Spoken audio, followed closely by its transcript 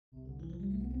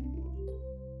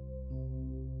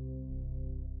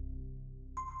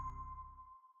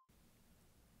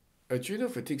Adrenal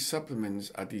fatigue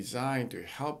supplements are designed to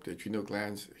help the adrenal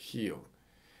glands heal.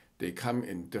 They come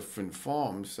in different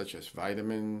forms such as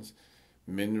vitamins,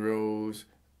 minerals,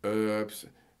 herbs,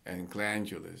 and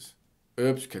glandulars.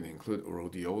 Herbs can include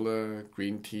rhodiola,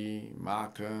 green tea,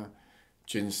 maca,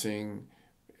 ginseng,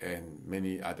 and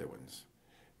many other ones.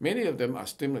 Many of them are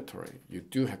stimulatory. You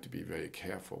do have to be very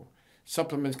careful.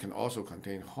 Supplements can also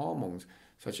contain hormones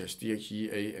such as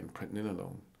DHEA and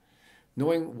pregnenolone.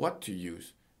 Knowing what to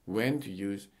use, when to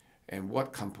use, and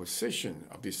what composition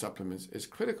of these supplements is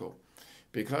critical,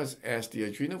 because as the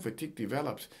adrenal fatigue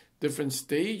develops, different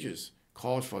stages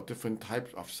calls for different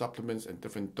types of supplements and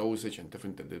different dosage and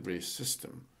different delivery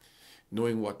system.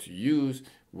 Knowing what to use,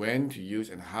 when to use,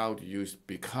 and how to use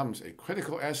becomes a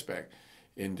critical aspect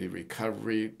in the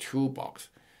recovery toolbox.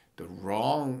 The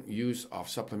wrong use of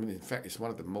supplement, in fact, is one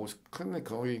of the most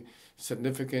clinically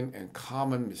significant and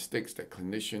common mistakes that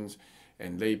clinicians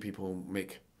and lay people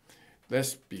make.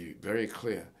 Let's be very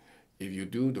clear. If you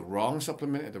do the wrong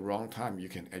supplement at the wrong time, you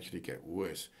can actually get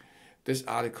worse. This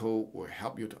article will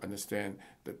help you to understand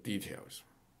the details.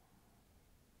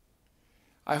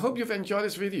 I hope you've enjoyed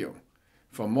this video.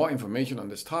 For more information on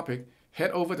this topic,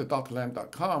 head over to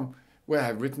drlam.com, where I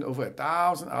have written over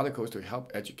 1,000 articles to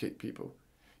help educate people.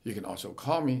 You can also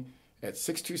call me at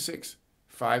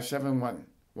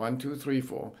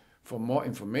 626-571-1234 for more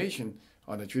information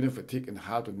on adrenal fatigue and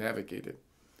how to navigate it.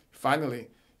 Finally,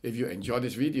 if you enjoyed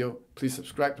this video, please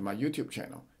subscribe to my YouTube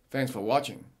channel. Thanks for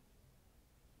watching.